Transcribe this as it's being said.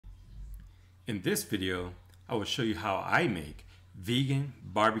In this video, I will show you how I make vegan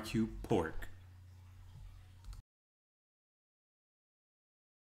barbecue pork.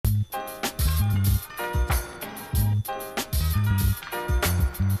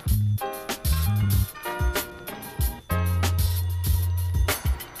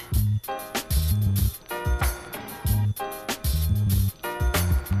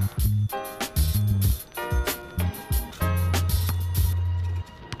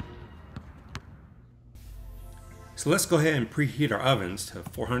 So let's go ahead and preheat our ovens to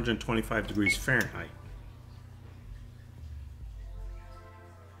 425 degrees Fahrenheit.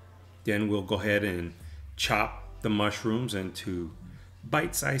 Then we'll go ahead and chop the mushrooms into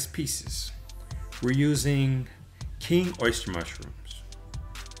bite-sized pieces. We're using king oyster mushrooms.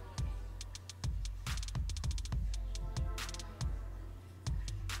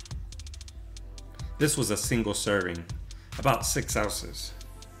 This was a single serving, about 6 ounces.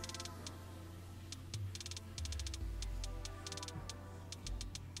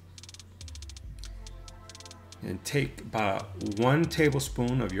 And take about 1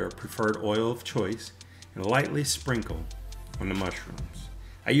 tablespoon of your preferred oil of choice and lightly sprinkle on the mushrooms.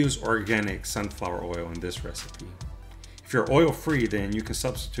 I use organic sunflower oil in this recipe. If you're oil free, then you can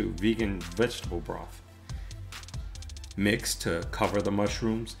substitute vegan vegetable broth. Mix to cover the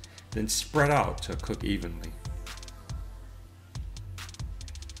mushrooms, then spread out to cook evenly.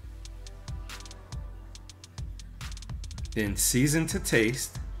 Then season to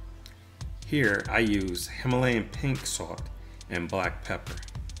taste. Here I use Himalayan pink salt and black pepper.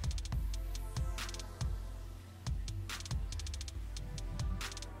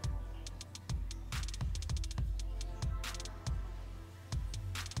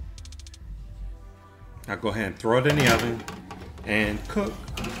 Now go ahead and throw it in the oven and cook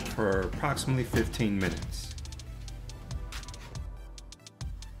for approximately 15 minutes.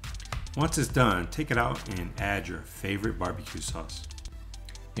 Once it's done, take it out and add your favorite barbecue sauce.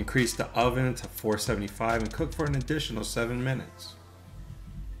 Increase the oven to 475 and cook for an additional 7 minutes.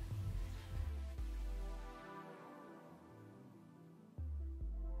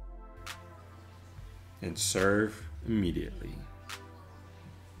 And serve immediately.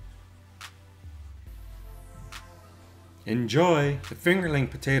 Enjoy! The fingerling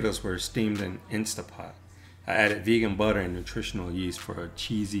potatoes were steamed in Instapot. I added vegan butter and nutritional yeast for a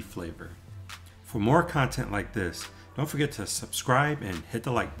cheesy flavor. For more content like this, don't forget to subscribe and hit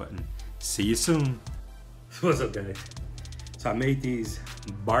the like button. See you soon. What's up, guys? So I made these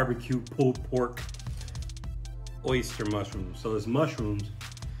barbecue pulled pork oyster mushrooms. So it's mushrooms,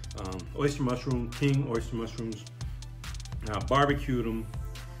 oyster mushroom, king oyster mushrooms. I barbecued them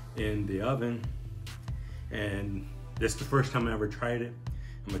in the oven, and this is the first time I ever tried it.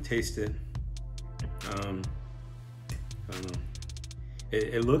 I'm gonna taste it. I don't know.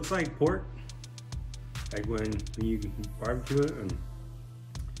 It looks like pork. Like when you barbecue it, and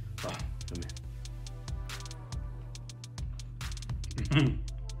oh,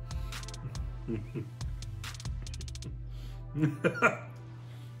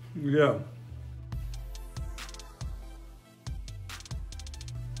 yeah,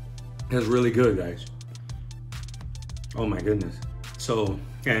 it's really good, guys. Oh my goodness. So,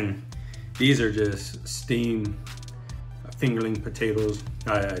 and these are just steamed fingerling potatoes.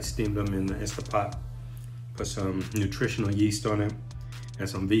 I steamed them in the Instapot. Put some nutritional yeast on it and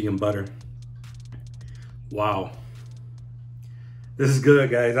some vegan butter. Wow. This is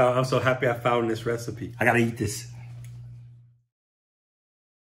good, guys. I'm so happy I found this recipe. I gotta eat this.